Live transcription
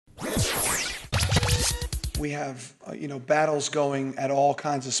We have battles going at all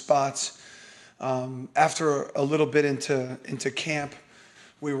kinds of spots. After a little bit into camp,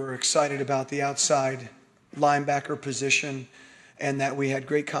 we were excited about the outside linebacker position and that we had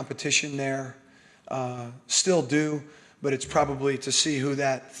great competition there. Still do, but it's probably to see who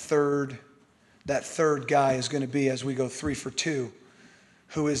that third guy is going to be as we go 3 for 2.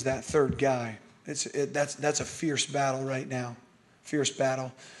 Who is that third guy? That's a fierce battle right now. Fierce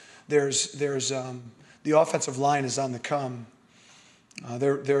battle. There's the offensive line is on the come.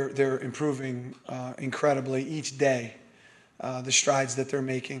 They're improving incredibly each day. The strides that they're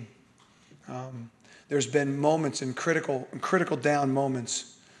making. There's been moments in critical down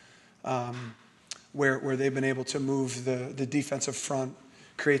moments where they've been able to move the defensive front,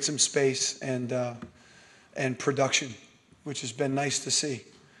 create some space and production, which has been nice to see.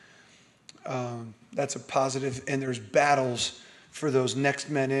 That's a positive. And there's battles for those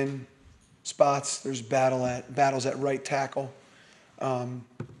next men in spots. There's battles at right tackle.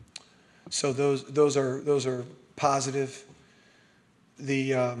 So those are positive.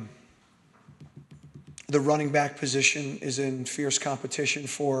 The running back position is in fierce competition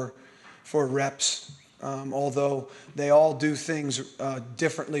for reps. Although they all do things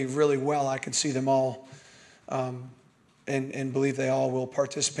differently really well, I can see them all and believe they all will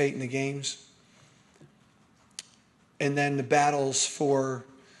participate in the games. And then the battles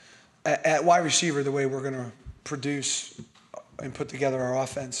at wide receiver, the way we're going to produce and put together our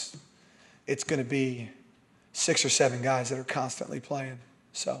offense, it's going to be 6 or 7 guys that are constantly playing.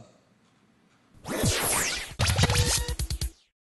 So.